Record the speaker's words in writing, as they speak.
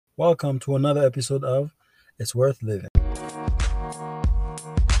Welcome to another episode of It's Worth Living.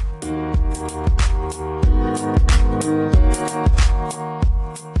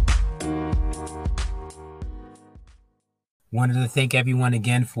 Wanted to thank everyone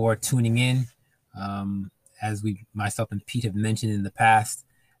again for tuning in. As myself and Pete have mentioned in the past,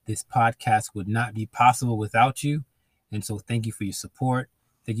 this podcast would not be possible without you. And so thank you for your support.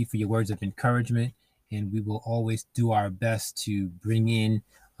 Thank you for your words of encouragement. And we will always do our best to bring in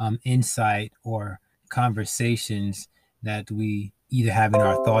insight or conversations that we either have in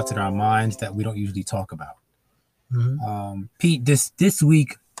our thoughts and our minds that we don't usually talk about. Pete, this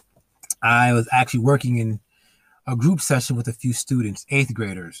week, I was actually working in a group session with a few students, 8th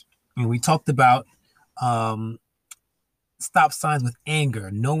graders, and we talked about stop signs with anger,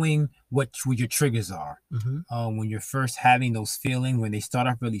 knowing what your triggers are. When you're first having those feelings, when they start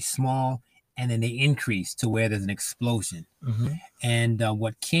off really small and then they increase to where there's an explosion. And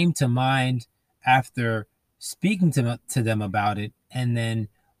what came to mind after speaking to them about it, and then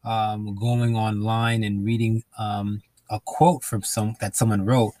going online and reading a quote from someone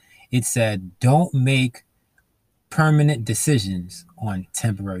wrote, it said, "Don't make permanent decisions on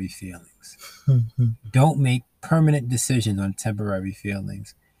temporary feelings." Don't make permanent decisions on temporary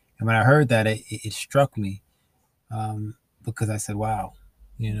feelings. And when I heard that, it struck me because I said, wow,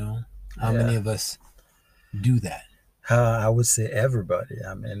 how many of us do that? I would say everybody.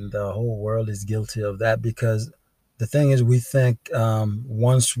 I mean, the whole world is guilty of that, because the thing is, we think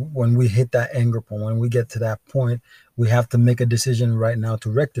when we hit that anger point, when we get to that point, we have to make a decision right now to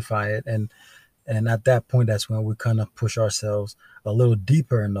rectify it. And at that point, that's when we kind of push ourselves a little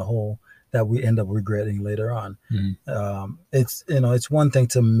deeper in the hole that we end up regretting later on. It's one thing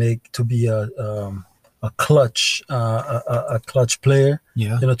to be a clutch player,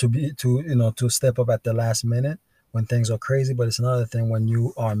 to step up at the last minute when things are crazy. But it's another thing when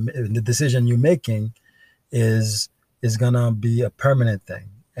the decision you're making is gonna be a permanent thing.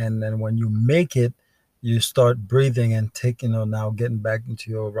 And then when you make it, you start breathing and now getting back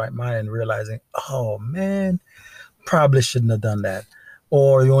into your right mind and realizing, oh man, probably shouldn't have done that.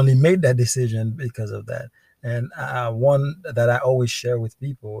 Or you only made that decision because of that. And one that I always share with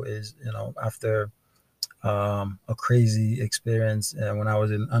people is, after a crazy experience when I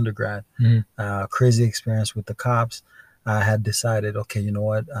was in undergrad, crazy experience with the cops, I had decided, okay, you know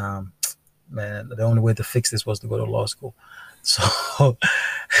what, man, the only way to fix this was to go to law school. So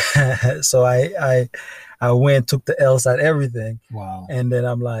I went, took the L's at everything. Wow. And then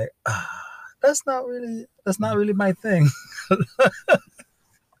I'm like, that's not really my thing.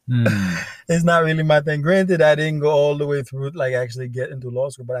 It's not really my thing. Granted, I didn't go all the way through, like actually get into law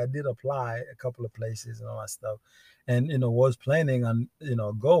school, but I did apply a couple of places and all that stuff, and was planning on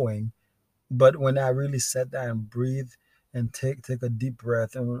going. But when I really sat down and breathe and take a deep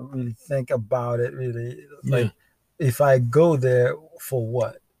breath and really think about it, really, like, if I go there for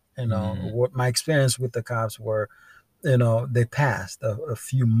what, what my experience with the cops were, they passed a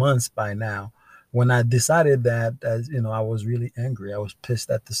few months by now. When I decided that, I was really angry. I was pissed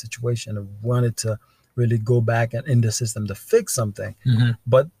at the situation and wanted to really go back and in the system to fix something.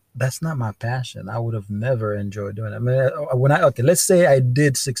 But that's not my passion. I would have never enjoyed doing it. I mean, let's say I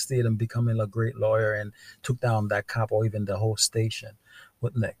did succeed in becoming a great lawyer and took down that cop or even the whole station.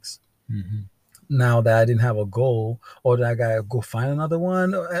 What next? Now that I didn't have a goal, or that I gotta go find another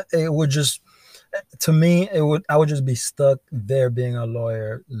one, it would just, to me, I would just be stuck there being a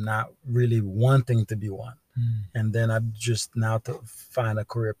lawyer, not really wanting to be one. And then I'd just now to find a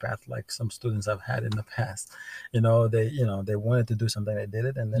career path like some students I've had in the past. They wanted to do something, they did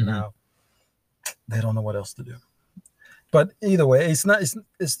it, and then now they don't know what else to do. But either way, it's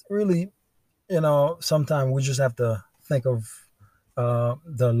really, sometimes we just have to think of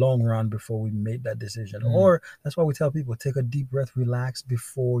the long run before we make that decision. Or that's why we tell people, take a deep breath, relax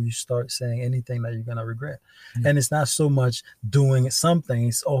before you start saying anything that you're gonna regret. And it's not so much doing something,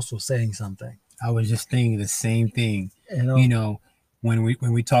 it's also saying something. I was just thinking the same thing. When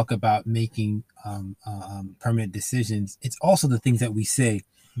we talk about making permanent decisions, it's also the things that we say.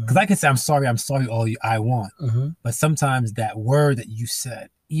 Because I can say, I'm sorry all I want. But sometimes that word that you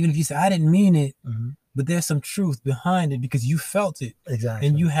said, even if you say, I didn't mean it, but there's some truth behind it because you felt it. Exactly.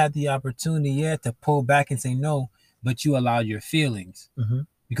 And you had the opportunity, to pull back and say no, but you allowed your feelings.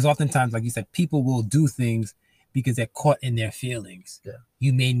 Because oftentimes, like you said, people will do things because they're caught in their feelings.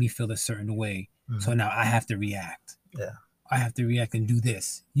 You made me feel a certain way, so now I have to react. I have to react and do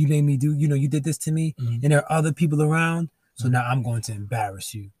this. You made me do, you did this to me, and there are other people around, so now I'm going to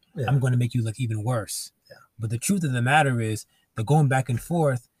embarrass you. I'm going to make you look even worse. But the truth of the matter is, the going back and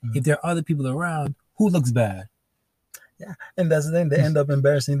forth, if there are other people around, who looks bad? Yeah, and that's the thing. They end up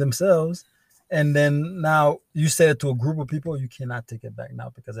embarrassing themselves, and then now you say it to a group of people, you cannot take it back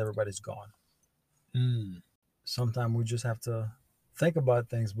now because everybody's gone. Sometimes we just have to think about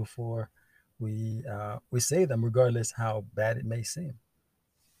things before we say them, regardless how bad it may seem.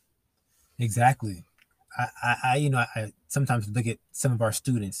 Exactly. I sometimes look at some of our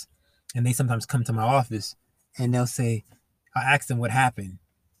students, and they sometimes come to my office, and they'll say, I ask them what happened.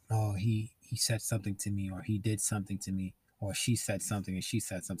 Oh, he said something to me, or he did something to me, or she said something and she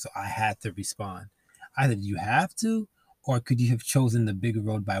said something. So I had to respond. Either you have to, or could you have chosen the bigger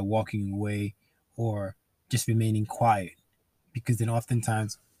road by walking away or just remaining quiet? Because then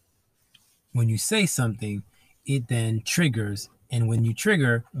oftentimes when you say something, it then triggers. And when you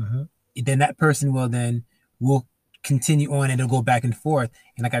trigger, then that person will continue on and it'll go back and forth.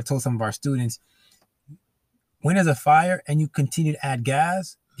 And like I told some of our students, when there's a fire and you continue to add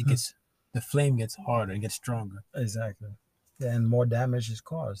gas, the flame gets harder and gets stronger. Exactly. Yeah, and more damage is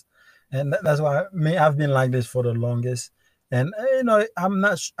caused. And that's why I've been like this for the longest. And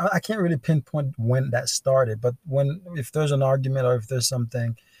I can't really pinpoint when that started, but if there's an argument or if there's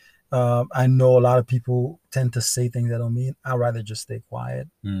something, I know a lot of people tend to say things that don't mean. I'd rather just stay quiet,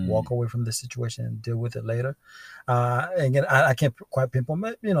 walk away from the situation, and deal with it later. Again, I can't quite pinpoint,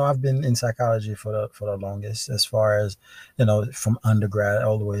 but I've been in psychology for the longest, as far as from undergrad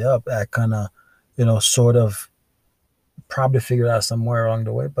all the way up. I kind of sort of probably figured out somewhere along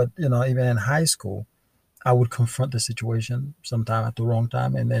the way. But even in high school, I would confront the situation sometime at the wrong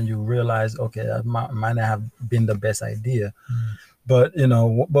time, and then you realize, okay, that might not have been the best idea. But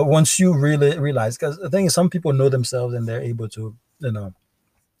but once you really realize, because the thing is, some people know themselves and they're able to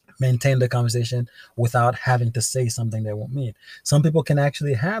maintain the conversation without having to say something they won't mean. Some people can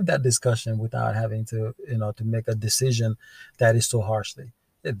actually have that discussion without having to to make a decision that is so harshly,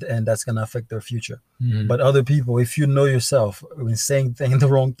 and that's going to affect their future. But other people, if you know yourself, when saying the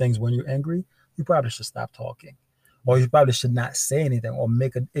wrong things when you're angry, you probably should stop talking, or you probably should not say anything or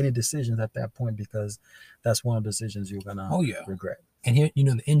make any decisions at that point, because that's one of the decisions you're gonna regret. And here,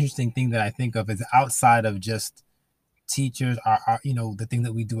 the interesting thing that I think of is outside of just teachers, our the thing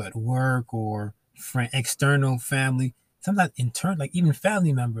that we do at work or external family, sometimes internal, like even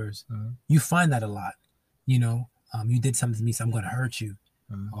family members, you find that a lot. You did something to me, so I'm going to hurt you.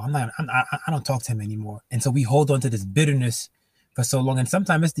 Oh, I don't talk to him anymore. And so we hold on to this bitterness for so long. And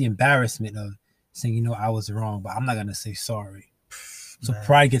sometimes it's the embarrassment of saying, I was wrong, but I'm not going to say sorry. So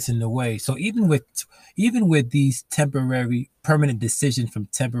pride gets in the way. So even with these permanent decisions from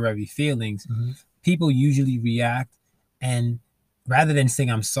temporary feelings, people usually react, and rather than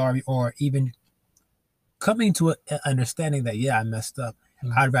saying I'm sorry or even coming to an understanding that, I messed up,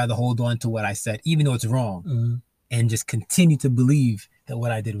 I'd rather hold on to what I said, even though it's wrong, and just continue to believe that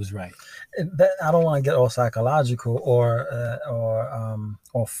what I did was right. I don't want to get all psychological or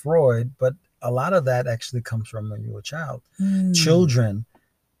Freud, but a lot of that actually comes from when you were a child. Children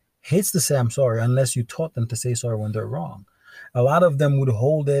hates to say I'm sorry unless you taught them to say sorry when they're wrong. A lot of them would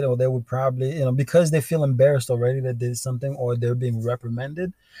hold it, or they would probably, because they feel embarrassed already that they did something, or they're being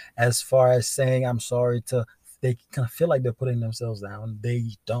reprimanded. As far as saying I'm sorry, they kind of feel like they're putting themselves down.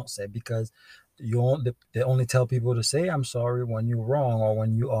 They don't say, because they only tell people to say I'm sorry when you're wrong, or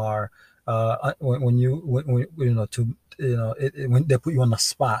when you are when they put you on the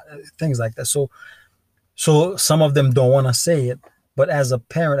spot, things like that. So some of them don't want to say it, but as a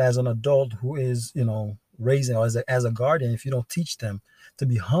parent, as an adult who is raising, or as a guardian, if you don't teach them to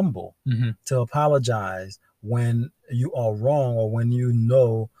be humble, to apologize when you are wrong, or when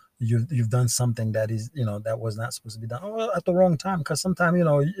you've done something that is that was not supposed to be done, or at the wrong time, because sometimes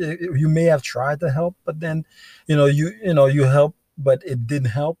you may have tried to help, but then you help, but it didn't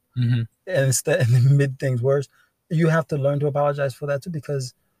help, and instead and made things worse. You have to learn to apologize for that too,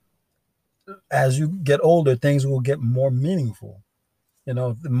 because as you get older, things will get more meaningful.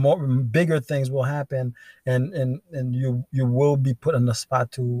 The more bigger things will happen, and you will be put on the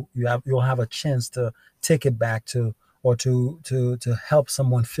spot you'll have a chance to take it back to, or to help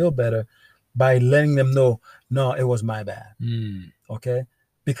someone feel better by letting them know, no, it was my bad. Okay.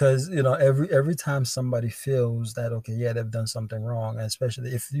 Because every time somebody feels that, okay, yeah, they've done something wrong, and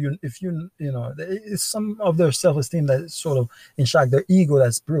especially if it's some of their self-esteem that's sort of in shock, their ego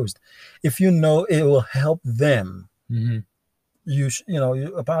that's bruised, if it will help them, you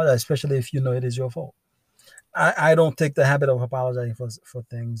apologize, especially if it is your fault. I don't take the habit of apologizing for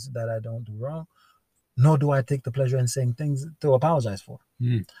things that I don't do wrong, nor do I take the pleasure in saying things to apologize for.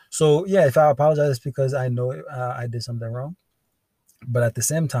 So yeah, if I apologize, it's because I know I did something wrong. But at the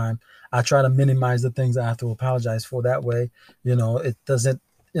same time, I try to minimize the things I have to apologize for. That way, it doesn't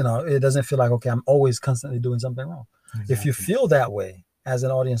feel like, okay, I'm always constantly doing something wrong. Exactly. If you feel that way as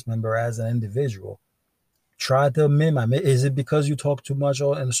an audience member, as an individual, try to mimic. Is it because you talk too much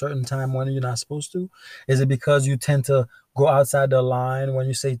or in a certain time when you're not supposed to? Is it because you tend to go outside the line when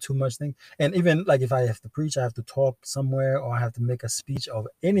you say too much thing? And even like if I have to preach, I have to talk somewhere, or I have to make a speech of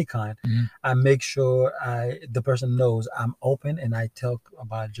any kind, I make sure the person knows I'm open and I talk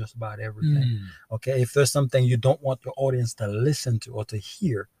about just about everything. Okay, if there's something you don't want your audience to listen to or to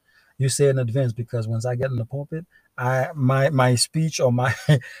hear, you say in advance, because once I get in the pulpit, my speech or my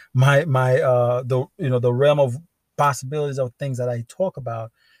the realm of possibilities of things that I talk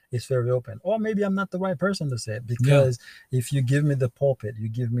about is very open. Or maybe I'm not the right person to say it, because if you give me the pulpit, you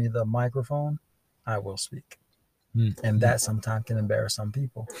give me the microphone, I will speak. And that sometimes can embarrass some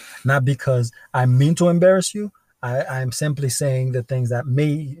people. Not because I mean to embarrass you. I'm simply saying the things that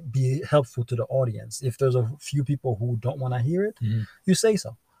may be helpful to the audience. If there's a few people who don't want to hear it, you say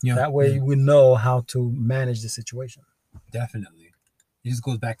so. That way we know how to manage the situation. Definitely. It just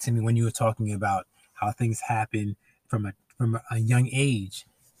goes back to me when you were talking about how things happen from a young age.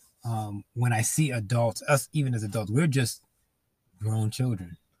 When I see adults, us even as adults, we're just grown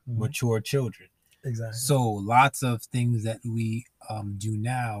children, mature children. Exactly. So lots of things that we do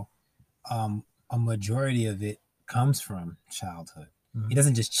now, a majority of it comes from childhood. It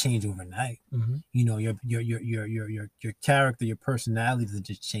doesn't just change overnight. You know, your character, your personality doesn't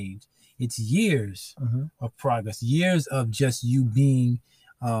just change. It's years of progress, years of just you being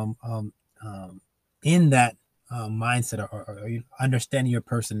in that mindset or understanding your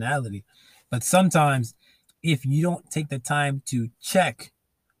personality. But sometimes if you don't take the time to check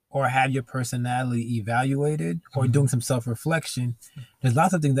or have your personality evaluated or doing some self-reflection, there's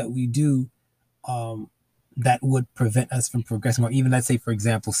lots of things that we do that would prevent us from progressing. Or even, let's say, for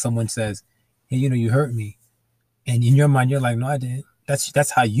example, someone says, hey, you know, you hurt me. And in your mind, you're like, no, I didn't.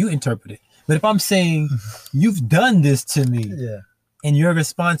 That's how you interpret it. But if I'm saying, you've done this to me, and your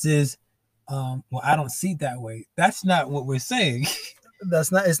response is, well, I don't see it that way. That's not what we're saying.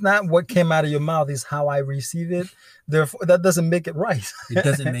 It's not what came out of your mouth, is how I receive it. Therefore, that doesn't make it right. It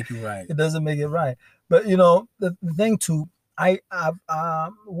doesn't make it right. It doesn't make it right. But you know, the thing too,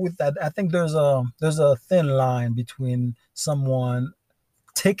 with that, I think there's a thin line between someone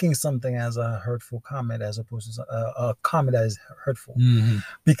taking something as a hurtful comment as opposed to a comment that is hurtful,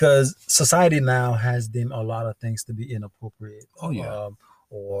 because society now has deemed a lot of things to be inappropriate.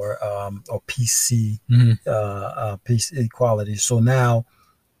 Or PC, peace equality. So now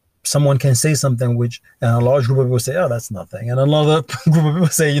someone can say something which, and a large group of people say, oh, that's nothing. And another group of people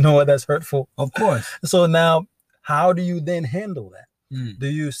say, you know what, that's hurtful. Of course. So now, how do you then handle that? Do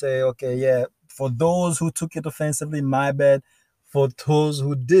you say, okay, yeah, for those who took it offensively, my bad. For those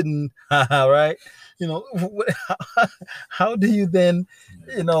who didn't, right? You know, how do you then,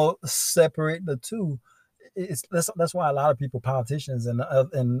 you know, separate the two? That's why a lot of people, politicians and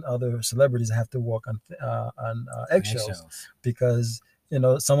other celebrities, have to walk on eggshells, because you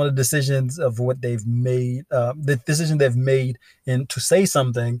know some of the decisions of what they've made, the decision they've made, and to say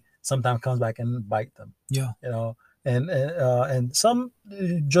something sometimes comes back and bite them. You know, and some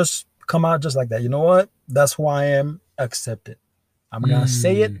just come out just like that. You know what? That's who I am. Accept it. I'm gonna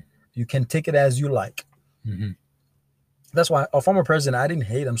say it. You can take it as you like. That's why our former president, I didn't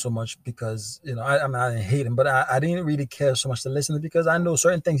hate him so much, because, you know, I mean, I didn't hate him, but I didn't really care so much to listen to, because I know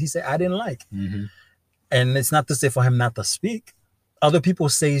certain things he said I didn't like. And it's not to say for him not to speak. Other people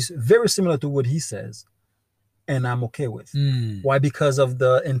say very similar to what he says, and I'm okay with. Why? Because of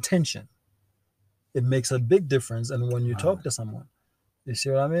the intention. It makes a big difference. And when you talk to someone, you see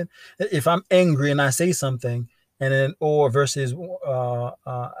what I mean? If I'm angry and I say something, and then, or versus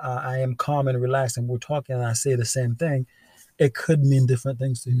I am calm and relaxed and we're talking and I say the same thing, it could mean different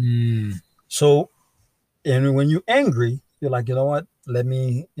things to you. So, and when you're angry, you're like, you know what? Let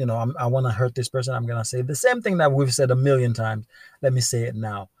me, you know, I want to hurt this person. I'm going to say the same thing that we've said a million times. Let me say it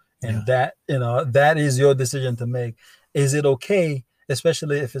now. And that, you know, that is your decision to make. Is it okay?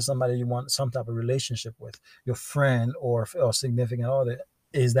 Especially if it's somebody you want some type of relationship with, your friend or significant other.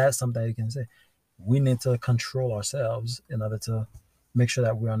 Is that something you can say? We need to control ourselves in order to make sure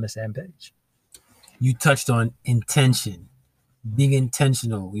that we're on the same page. You touched on intention, being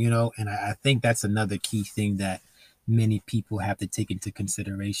intentional, you know, and I think that's another key thing that many people have to take into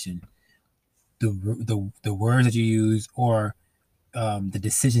consideration. The words that you use, or the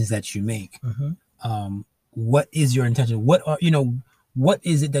decisions that you make. What is your intention? What are, you know, what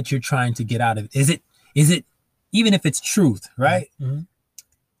is it that you're trying to get out of it? Is it even if it's truth, right?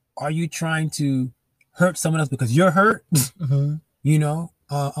 Are you trying to hurt someone else because you're hurt? You know,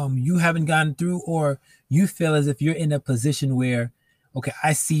 you haven't gotten through, or you feel as if you're in a position where, okay,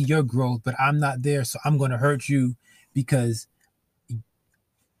 I see your growth, but I'm not there, so I'm going to hurt you because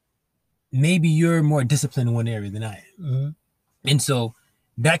maybe you're more disciplined in one area than I am. Mm-hmm. And so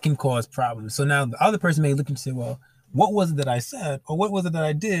that can cause problems. So now the other person may look and say, well, what was it that I said, or what was it that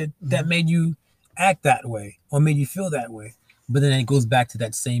I did that made you act that way or made you feel that way? But then it goes back to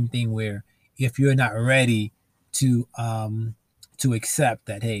that same thing where if you're not ready to accept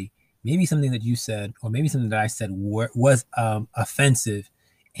that, hey, maybe something that you said or maybe something that I said was offensive,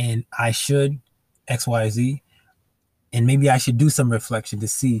 and I should X, Y, Z, and maybe I should do some reflection to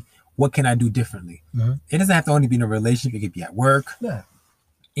see what can I do differently. Mm-hmm. It doesn't have to only be in a relationship. It could be at work. Yeah.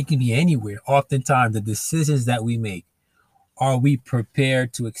 It can be anywhere. Oftentimes, the decisions that we make, are we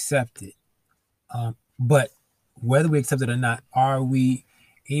prepared to accept it? But whether we accept it or not, are we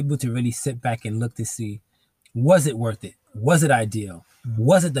able to really sit back and look to see, was it worth it? Was it ideal? Mm-hmm.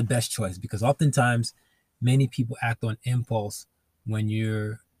 Was it the best choice? Because oftentimes, many people act on impulse when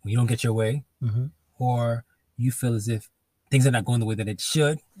you don't get your way, mm-hmm. or you feel as if things are not going the way that it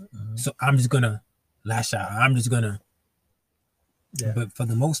should. Mm-hmm. So I'm just gonna lash out. I'm just gonna. Yeah. But for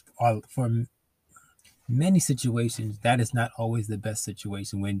the most part, for many situations, that is not always the best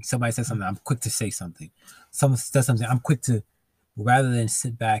situation. When somebody says something, I'm quick to say something. Someone says something, I'm quick to, rather than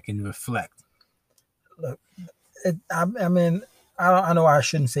sit back and reflect. Look, I mean, I know I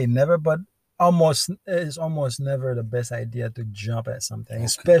shouldn't say never, but it's almost never the best idea to jump at something, okay,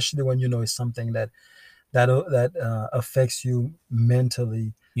 especially when you know it's something that affects you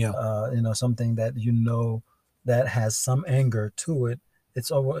mentally. Yeah. Something that that has some anger to it.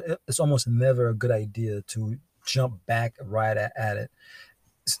 It's almost never a good idea to jump back right at it.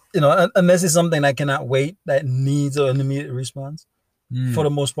 Unless it's something that cannot wait, that needs an immediate response. For the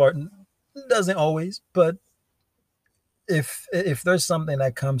most part, it doesn't always, but if there's something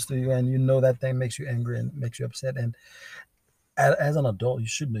that comes to you and you know that thing makes you angry and makes you upset, and as an adult, you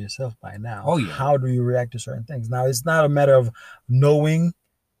should know yourself by now. Oh, yeah. How do you react to certain things? Now, it's not a matter of knowing.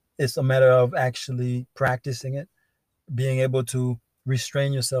 It's a matter of actually practicing it, being able to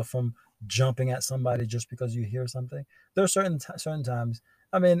restrain yourself from jumping at somebody just because you hear something. There are certain times.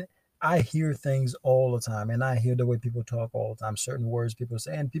 I mean, I hear things all the time, and I hear the way people talk all the time. Certain words people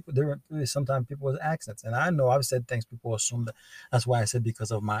say, and sometimes people with accents. And I know I've said things people assume that's why I said because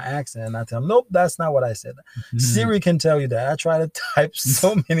of my accent. And I tell them, nope, that's not what I said. Mm-hmm. Siri can tell you that. I try to type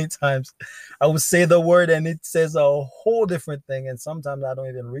so many times. I would say the word and it says a whole different thing. And sometimes I don't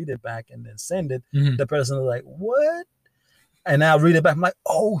even read it back and then send it. Mm-hmm. The person is like, what? And I read it back. I'm like,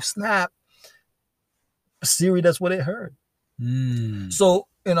 oh, snap. Siri, that's what it heard. Mm. So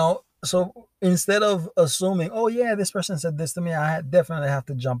instead of assuming, oh, yeah, this person said this to me, I definitely have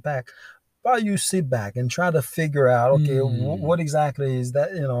to jump back. While you sit back and try to figure out, okay, what exactly is that,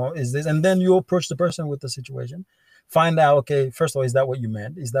 is this? And then you approach the person with the situation. Find out, okay, first of all, is that what you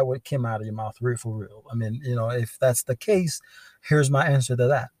meant? Is that what came out of your mouth, real for real? I mean, if that's the case, here's my answer to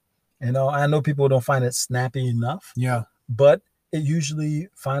that. I know people don't find it snappy enough. Yeah. But it usually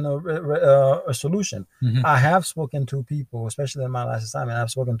find a solution. Mm-hmm. I have spoken to people, especially in my last assignment, I've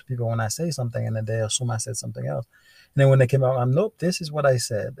spoken to people when I say something and then they assume I said something else. And then when they came out, I'm, nope, this is what I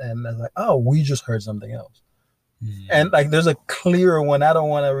said. And they're like, oh, we just heard something else. Mm-hmm. And like, there's a clearer one. I don't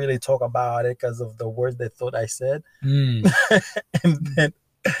want to really talk about it because of the words they thought I said.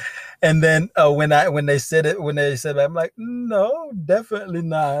 And then when they said it, I'm like, no, definitely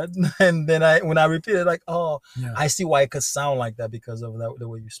not. And then when I repeat it, like, oh, yeah. I see why it could sound like that because of the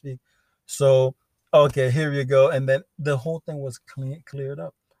way you speak. So, okay, here you go. And then the whole thing was cleared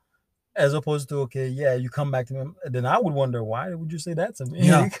up. As opposed to, okay, yeah, you come back to me. Then I would wonder, why would you say that to me?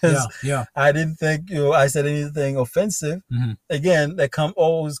 Yeah, because I didn't think I said anything offensive. Mm-hmm. Again, that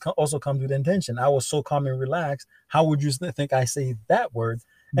also comes with intention. I was so calm and relaxed. How would you think I say that word?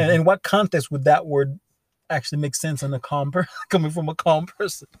 Mm-hmm. And in what context would that word actually make sense in a calm person, coming from a calm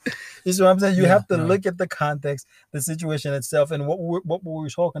person? You see what I'm saying? You have to look at the context, the situation itself, and what we were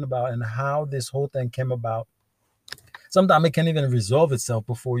talking about, and how this whole thing came about. Sometimes it can't even resolve itself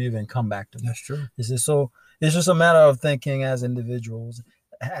before you even come back to me. That's true. So it's just a matter of thinking as individuals,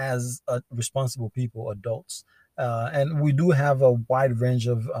 as responsible people, adults. And we do have a wide range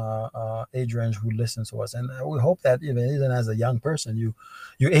of age range who listen to us. And we hope that even as a young person,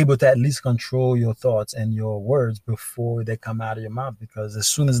 you're able to at least control your thoughts and your words before they come out of your mouth. Because as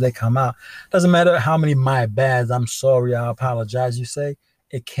soon as they come out, doesn't matter how many my bads, I'm sorry, I apologize, you say,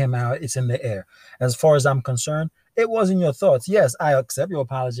 it came out, it's in the air. As far as I'm concerned, it wasn't your thoughts. Yes, I accept your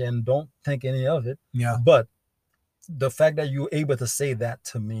apology and don't think any of it. Yeah. But the fact that you were able to say that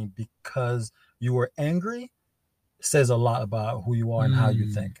to me because you were angry says a lot about who you are and how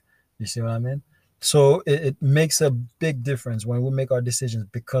you think. You see what I mean? So it makes a big difference when we make our decisions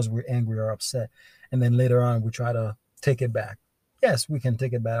because we're angry or upset, and then later on we try to take it back. Yes, we can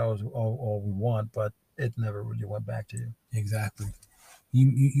take it back all we want, but it never really went back to you. Exactly.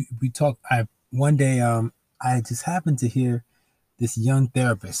 We talked. I one day I just happened to hear this young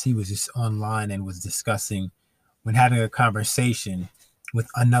therapist. He was just online and was discussing when having a conversation with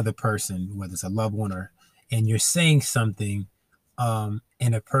another person, whether it's a loved one or, and you're saying something, and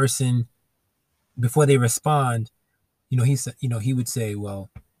a person before they respond, he would say, well,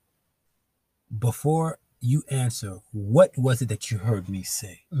 before you answer, what was it that you heard me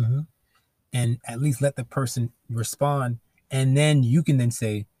say? Mm-hmm. And at least let the person respond. And then you can then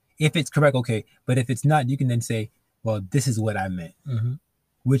say, if it's correct, okay. But if it's not, you can then say, well, this is what I meant, Mm-hmm.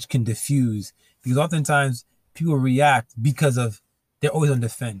 which can diffuse, because oftentimes people react because of they're always on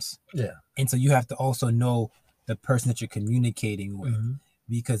defense. Yeah. And so you have to also know the person that you're communicating with, Mm-hmm.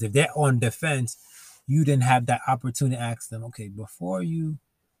 because if they're on defense, you didn't have that opportunity to ask them, okay, before you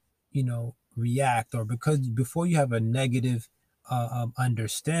react, or before you have a negative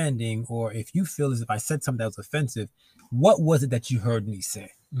understanding, or if you feel as if I said something that was offensive, what was it that you heard me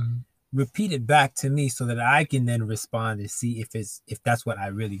say? Mm-hmm. Repeat it back to me so that I can then respond and see if that's what I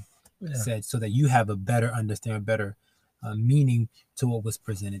really said, so that you have a better understanding, better meaning to what was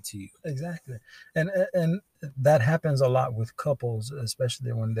presented to you. Exactly. And that happens a lot with couples,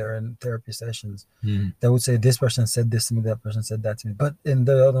 especially when they're in therapy sessions. They would say, this person said this to me, that person said that to me, but in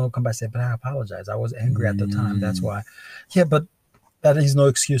the other one come back and say, but I apologize, I was angry at the time, that's why. Yeah, but that is no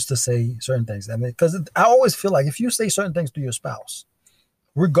excuse to say certain things. I mean, because I always feel like if you say certain things to your spouse,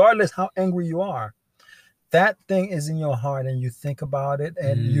 regardless how angry you are, that thing is in your heart and you think about it,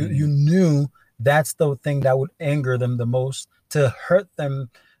 and you knew that's the thing that would anger them the most, to hurt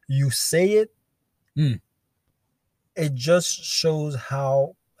them. You say it, it just shows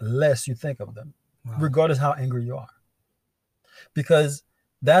how less you think of them, regardless how angry you are. Because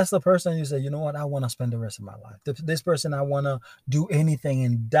that's the person you say, you know what, I want to spend the rest of my life. This person I want to do anything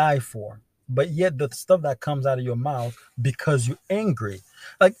and die for. But yet the stuff that comes out of your mouth because you're angry,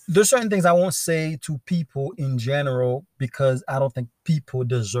 like there's certain things I won't say to people in general because I don't think people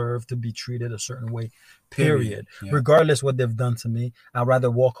deserve to be treated a certain way, period. Yeah. Regardless what they've done to me, I'd rather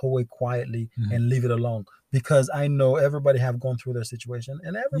walk away quietly and leave it alone, because I know everybody have gone through their situation,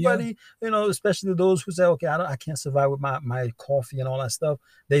 and everybody, especially those who say, okay, I can't survive with my coffee and all that stuff.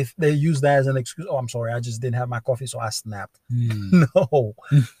 They use that as an excuse. Oh, I'm sorry, I just didn't have my coffee, so I snapped.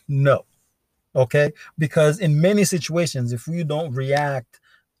 No. Okay, because in many situations, if you don't react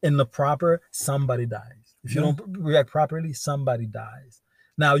in the proper, somebody dies. If you don't react properly, somebody dies.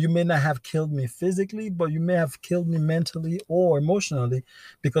 Now, you may not have killed me physically, but you may have killed me mentally or emotionally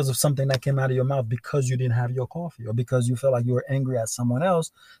because of something that came out of your mouth because you didn't have your coffee, or because you felt like you were angry at someone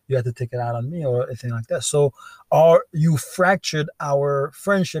else, you had to take it out on me or anything like that. So, or you fractured our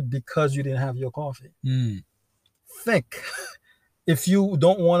friendship because you didn't have your coffee. Think. If you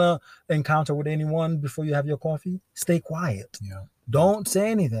don't want to encounter with anyone before you have your coffee, stay quiet. Don't say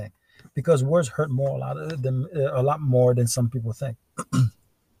anything, because words hurt a lot more than some people think.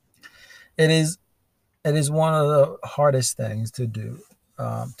 It is one of the hardest things to do,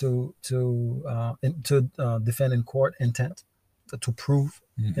 to defend in court intent, to prove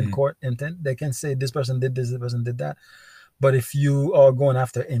in court intent. They can say this person did this, this person did that, but if you are going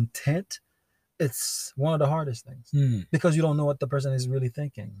after intent, it's one of the hardest things, because you don't know what the person is really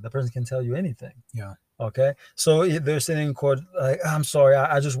thinking. The person can tell you anything. Okay. So they're sitting in court like, I'm sorry,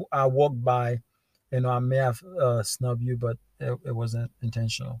 I walked by, I may have snubbed you, but it wasn't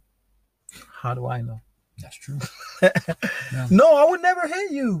intentional. How do I know? That's true. No, I would never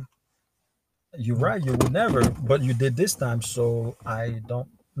hit you. You're right, you would never, but you did this time, so I don't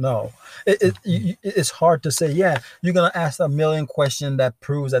know. It's hard to say. Yeah, you're gonna ask a million questions that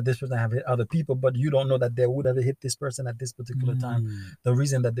proves that this person have hit other people, but you don't know that they would have hit this person at this particular time. The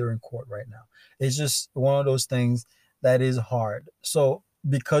reason that they're in court right now, it's just one of those things that is hard. So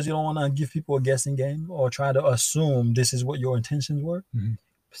because you don't want to give people a guessing game or try to assume this is what your intentions were,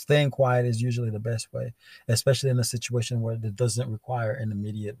 staying quiet is usually the best way, especially in a situation where it doesn't require an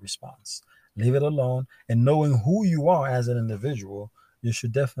immediate response. Leave it alone, and knowing who you are as an individual, you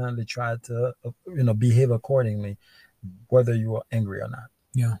should definitely try to, behave accordingly, whether you are angry or not.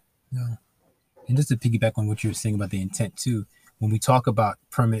 Yeah. And just to piggyback on what you were saying about the intent too, when we talk about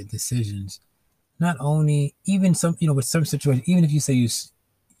permanent decisions, not only, even some, with some situations, even if you say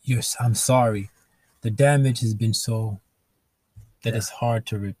I'm sorry, the damage has been so that it's hard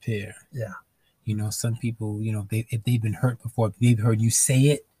to repair. Yeah. Some people, if they've been hurt before, if they've heard you say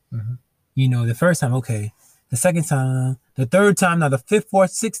it, the first time, okay. The second time, the third time, now the fifth,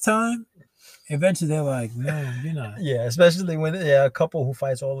 fourth, sixth time, eventually they're like, no, you're not. Yeah, especially when a couple who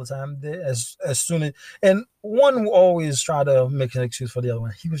fights all the time. As soon as, and one who always try to make an excuse for the other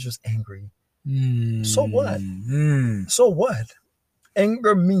one. He was just angry. So what? So what?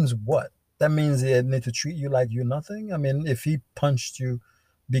 Anger means what? That means they need to treat you like you're nothing. I mean, if he punched you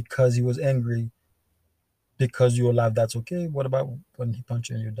because he was angry because you're alive, that's okay. What about when he punched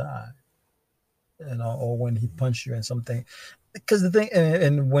you and you die? Or when he punched you and something? Because the thing,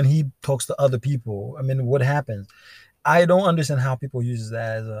 and when he talks to other people, I mean, what happens? I don't understand how people use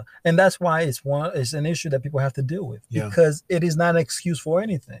that as a, and that's why it's an issue that people have to deal with, because it is not an excuse for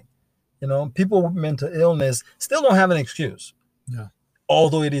anything. People with mental illness still don't have an excuse. Yeah.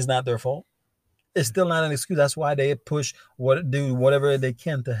 Although it is not their fault, it's still not an excuse. That's why they do whatever they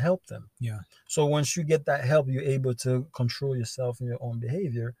can to help them. Yeah. So once you get that help, you're able to control yourself and your own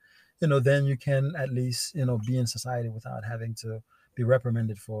behavior. Then you can at least be in society without having to be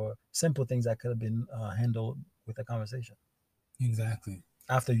reprimanded for simple things that could have been handled with a conversation. Exactly.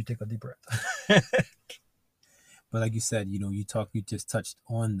 After you take a deep breath. But like you said, you just touched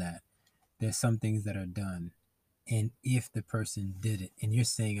on that. There's some things that are done, and if the person did it and you're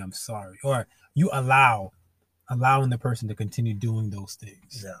saying I'm sorry, or you allowing the person to continue doing those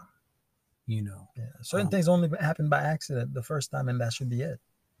things. Yeah. Certain things only happen by accident the first time, and that should be it.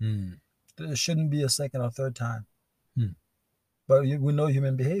 There shouldn't be a second or third time. But we know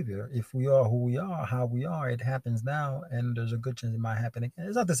human behavior. If we are who we are, how we are, it happens now, and there's a good chance it might happen again.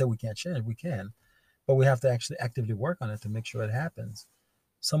 It's not to say we can't change. We can, but we have to actually actively work on it to make sure it happens.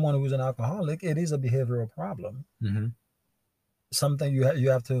 Someone who's an alcoholic, it is a behavioral problem. Something you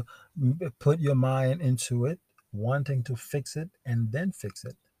have to put your mind into it, wanting to fix it, and then fix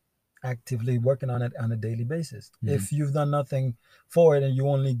it. Actively working on it on a daily basis. If you've done nothing for it and you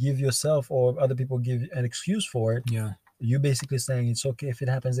only give yourself or other people give an excuse for it, you're basically saying it's okay if it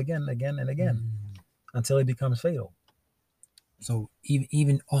happens again and again until it becomes fatal. So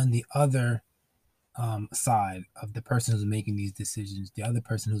even on the other side of the person who's making these decisions, the other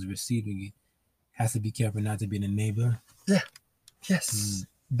person who's receiving it has to be careful not to be an enabler. Yeah. Yes.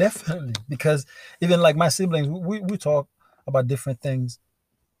 Definitely. Because even like my siblings, we talk about different things.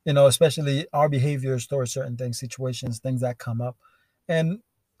 Especially our behaviors towards certain things, situations, things that come up. And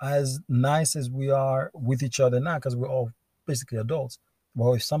as nice as we are with each other now, because we're all basically adults,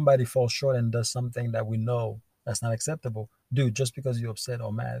 well, if somebody falls short and does something that we know that's not acceptable, dude, just because you're upset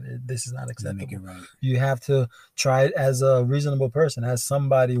or mad, this is not acceptable. Make it right. You have to try it as a reasonable person, as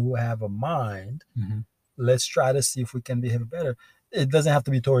somebody who have a mind. Let's try to see if we can behave better. It doesn't have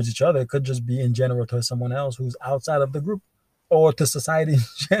to be towards each other. It could just be in general towards someone else who's outside of the group, or to society in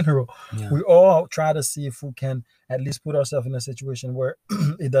general. We all try to see if we can at least put ourselves in a situation where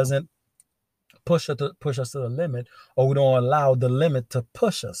it doesn't push us to the limit, or we don't allow the limit to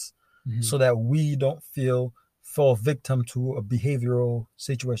push us, so that we don't fall victim to a behavioral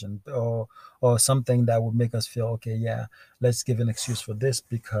situation or something that would make us feel, okay, yeah, let's give an excuse for this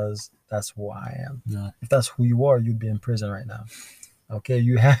because that's who I am. If that's who you are, you'd be in prison right now. Okay,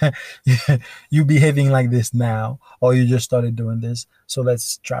 you behaving like this now, or you just started doing this. So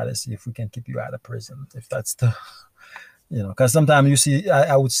let's try to see if we can keep you out of prison. If that's because sometimes you see,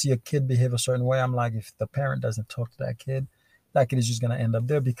 I would see a kid behave a certain way. I'm like, if the parent doesn't talk to that kid is just gonna end up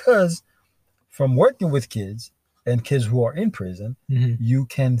there. Because from working with kids and kids who are in prison, you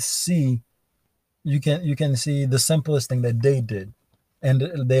can see the simplest thing that they did.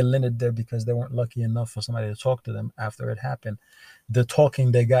 And they landed there because they weren't lucky enough for somebody to talk to them after it happened. The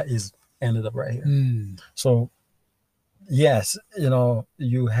talking they got ended up right here. So, yes,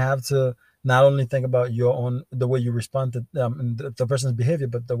 you have to not only think about the way you respond to the person's behavior,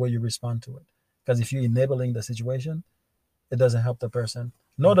 but the way you respond to it. Because if you're enabling the situation, it doesn't help the person.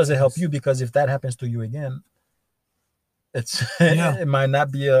 Nor does it help you, because if that happens to you again, it might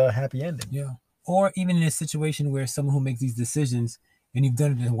not be a happy ending. Yeah. Or even in a situation where someone who makes these decisions, and you've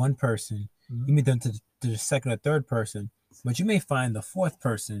done it to one person, you may have done it to the second or third person, but you may find the fourth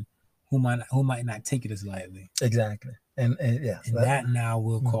person who might not take it as lightly. Exactly. And that now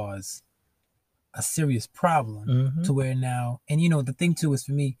will cause a serious problem to where now, and the thing too is,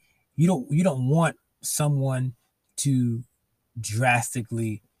 for me, you don't want someone to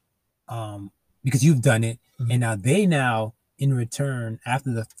drastically because you've done it, and now they in return,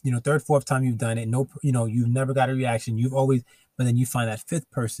 after the third, fourth time you've done it, you've never got a reaction. You've always, but then you find that fifth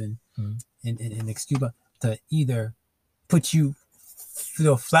person in Cuba to either put you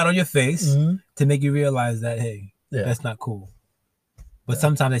flat on your face to make you realize that, hey, that's not cool. But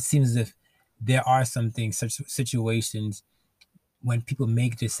sometimes it seems as if there are some things, such situations, when people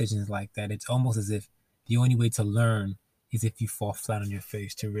make decisions like that, it's almost as if the only way to learn is if you fall flat on your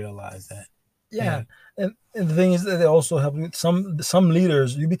face to realize that Yeah. And the thing is that they also help with some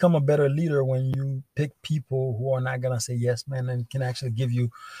leaders. You become a better leader when you pick people who are not gonna say yes, man, and can actually give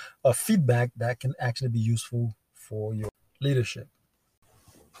you a feedback that can actually be useful for your leadership.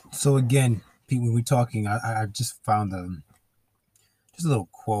 So again, Pete, when we're talking, I just found just a little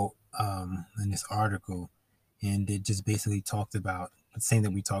quote in this article, and it just basically talked about the same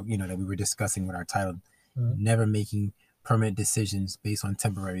that that we were discussing with our title, never making permanent decisions based on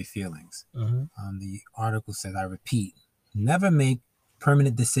temporary feelings. The article says, I repeat, never make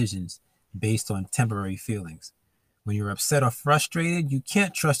permanent decisions based on temporary feelings. When you're upset or frustrated, you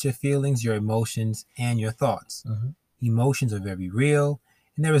can't trust your feelings, your emotions, and your thoughts. Emotions are very real,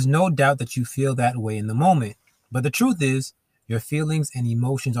 and there is no doubt that you feel that way in the moment. But the truth is, your feelings and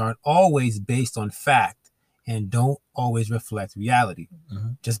emotions aren't always based on fact and don't always reflect reality.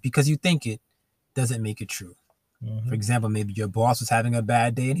 Just because you think it doesn't make it true. For example, maybe your boss was having a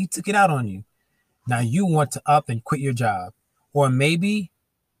bad day and he took it out on you. Now you want to up and quit your job. Or maybe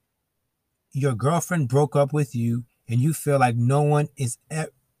your girlfriend broke up with you and you feel like no one is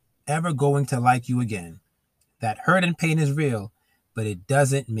ever going to like you again. That hurt and pain is real, but it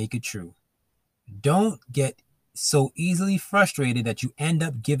doesn't make it true. Don't get so easily frustrated that you end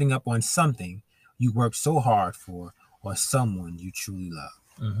up giving up on something you worked so hard for or someone you truly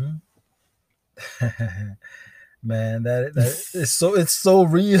love. Man, that it's so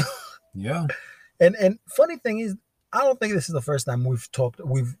real. Yeah. And funny thing is, I don't think this is the first time we've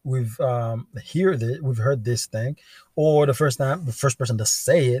heard this thing, or the first person to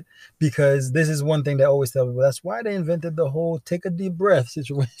say it, because this is one thing they always tell people. That's why they invented the whole take a deep breath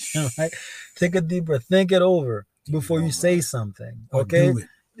situation, right? Take a deep breath, think it over before you say something. Okay,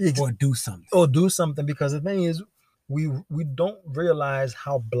 or do something. Or do something, because the thing is, we don't realize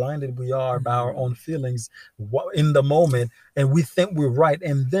how blinded we are by our own feelings in the moment, and we think we're right,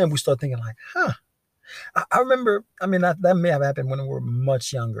 and then we start thinking like, I remember, I mean, that may have happened when we were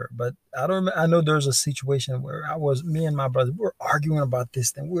much younger, but I don't remember. I know there's a situation where me and my brother, we were arguing about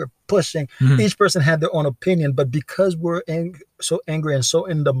this thing. We were pushing. Each person had their own opinion, but because we're so angry and so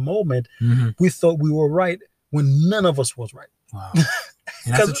in the moment, we thought we were right when none of us was right. Wow.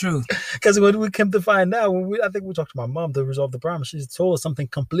 And that's the truth. Because when we came to find out, I think we talked to my mom to resolve the problem. She told us something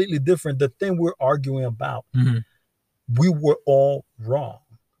completely different. The thing we're arguing about, we were all wrong.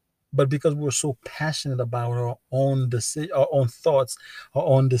 But because we're so passionate about our own thoughts, our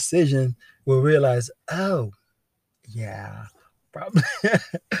own decision, we realize, oh, yeah, probably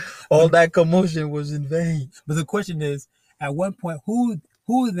all that commotion was in vain. But the question is, at one point,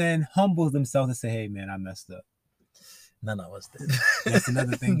 who then humbles themselves and say, "Hey, man, I messed up." None of us did. That's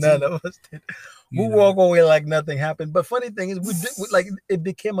another thing. None of us did. We walk away like nothing happened. But funny thing is, it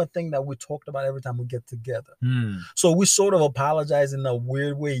became a thing that we talked about every time we get together. So we sort of apologize in a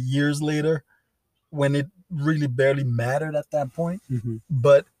weird way years later, when it really barely mattered at that point.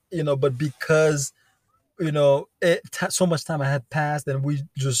 But because so much time had passed, and we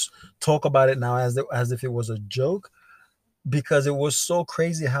just talk about it now as if it was a joke, because it was so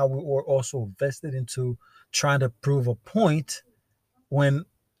crazy how we were also vested into trying to prove a point when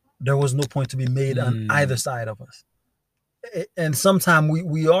there was no point to be made on either side of us. And sometimes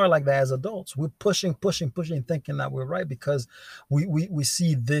we are like that as adults. We're pushing, thinking that we're right, because we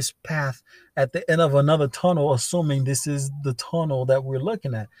see this path at the end of another tunnel, assuming this is the tunnel that we're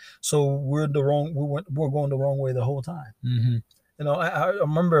looking at. So we're going the wrong way the whole time. I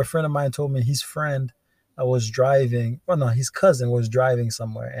remember a friend of mine told me his friend was driving. Well, no, his cousin was driving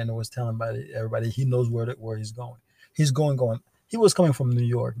somewhere and was telling everybody he knows where he's going. He's going. He was coming from New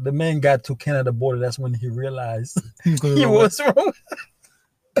York. The man got to Canada border. That's when he realized he was wrong.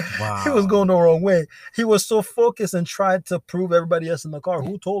 Wow. He was going the wrong way. He was so focused and tried to prove everybody else in the car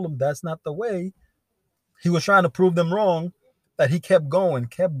who told him that's not the way. He was trying to prove them wrong, that he kept going,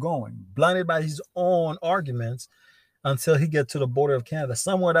 blinded by his own arguments, until he get to the border of Canada,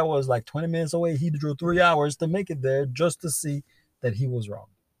 somewhere that was like 20 minutes away. He drove 3 hours to make it there just to see that he was wrong.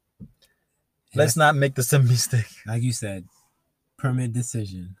 Let's not make the same mistake. Like you said, permanent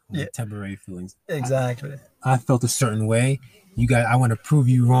decision on temporary feelings. Exactly. I felt a certain way. I want to prove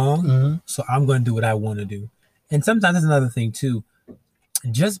you wrong, so I'm going to do what I want to do. And sometimes that's another thing too.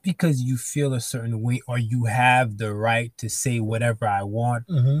 Just because you feel a certain way or you have the right to say whatever I want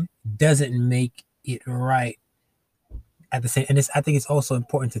doesn't make it right. At the same, and I think it's also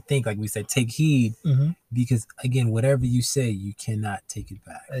important to think, like we said, take heed, because again, whatever you say, you cannot take it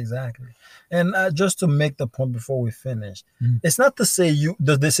back. Exactly. And just to make the point before we finish, it's not to say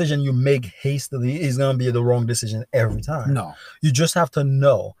the decision you make hastily is going to be the wrong decision every time. No, you just have to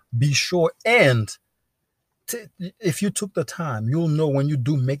know, be sure, and if you took the time, you'll know when you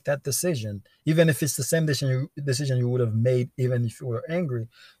do make that decision, even if it's the same decision you would have made, even if you were angry,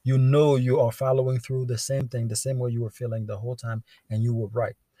 you know you are following through the same thing, the same way you were feeling the whole time, and you were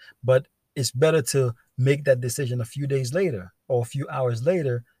right. But it's better to make that decision a few days later or a few hours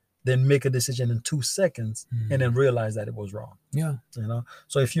later than make a decision in 2 seconds and then realize that it was wrong. Yeah.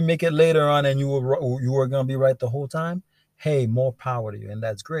 So if you make it later on and you were going to be right the whole time, hey, more power to you. And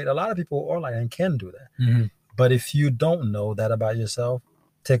that's great. A lot of people are like, and can do that. But if you don't know that about yourself,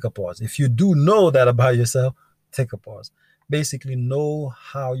 take a pause. If you do know that about yourself, take a pause. Basically, know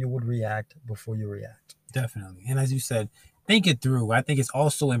how you would react before you react. Definitely. And as you said, think it through. I think it's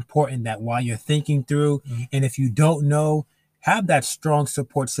also important that while you're thinking through, and if you don't know, have that strong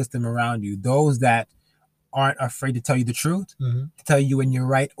support system around you. Those that aren't afraid to tell you the truth, to tell you when you're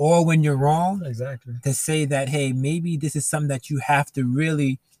right or when you're wrong. Exactly. To say that, hey, maybe this is something that you have to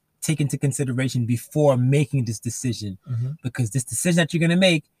really take into consideration before making this decision, because this decision that you're going to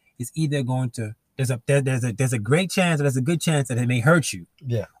make is either going to there's a great chance or there's a good chance that it may hurt you,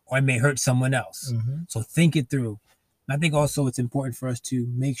 or it may hurt someone else. So think it through. And I think also it's important for us to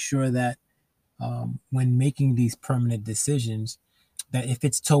make sure that when making these permanent decisions, that if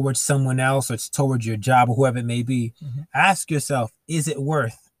it's towards someone else or it's towards your job or whoever it may be, ask yourself, is it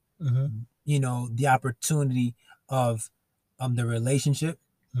worth the opportunity of the relationship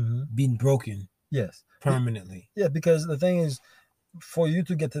being broken permanently? Yeah, because the thing is, for you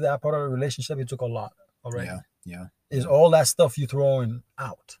to get to that part of the relationship, it took a lot already. Is all that stuff you throwing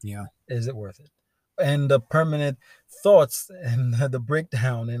out, is it worth it? And the permanent thoughts and the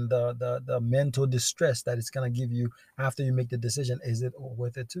breakdown and the mental distress that it's going to give you after you make the decision, is it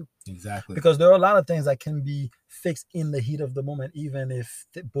worth it too? Exactly. Because there are a lot of things that can be fixed in the heat of the moment, even if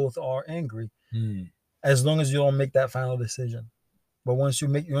both are angry, as long as you don't make that final decision. But once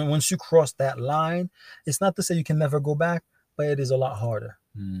you cross that line, it's not to say you can never go back, but it is a lot harder.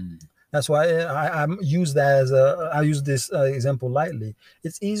 That's why I use that I use this example lightly.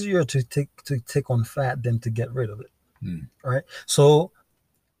 It's easier to take on fat than to get rid of it. Right? So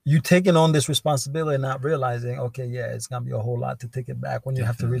you taking on this responsibility and not realizing, okay, it's gonna be a whole lot to take it back when you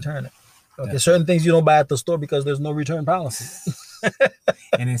have to return it. Okay, certain things you don't buy at the store because there's no return policy.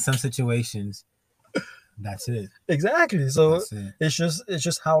 And in some situations, that's it. Exactly. So it's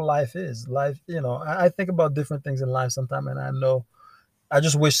just how life is. Life, I think about different things in life sometimes, and I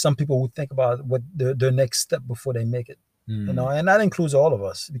just wish some people would think about what their next step before they make it. And that includes all of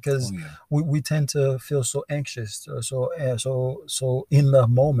us, because we tend to feel so anxious, so in the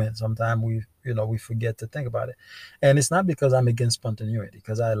moment. Sometimes we forget to think about it, and it's not because I'm against spontaneity,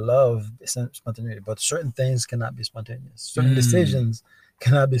 because I love spontaneity, but certain things cannot be spontaneous. Certain decisions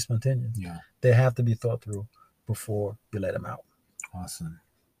cannot be spontaneous. They have to be thought through before you let them out. Awesome.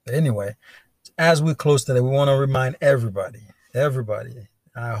 But anyway, as we close today, we want to remind everybody.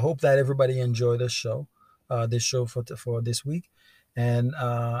 I hope that everybody enjoyed this show for this week. And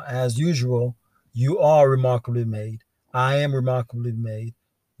as usual, you are remarkably made. I am remarkably made.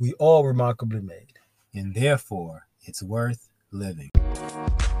 We all remarkably made. And therefore, it's worth living.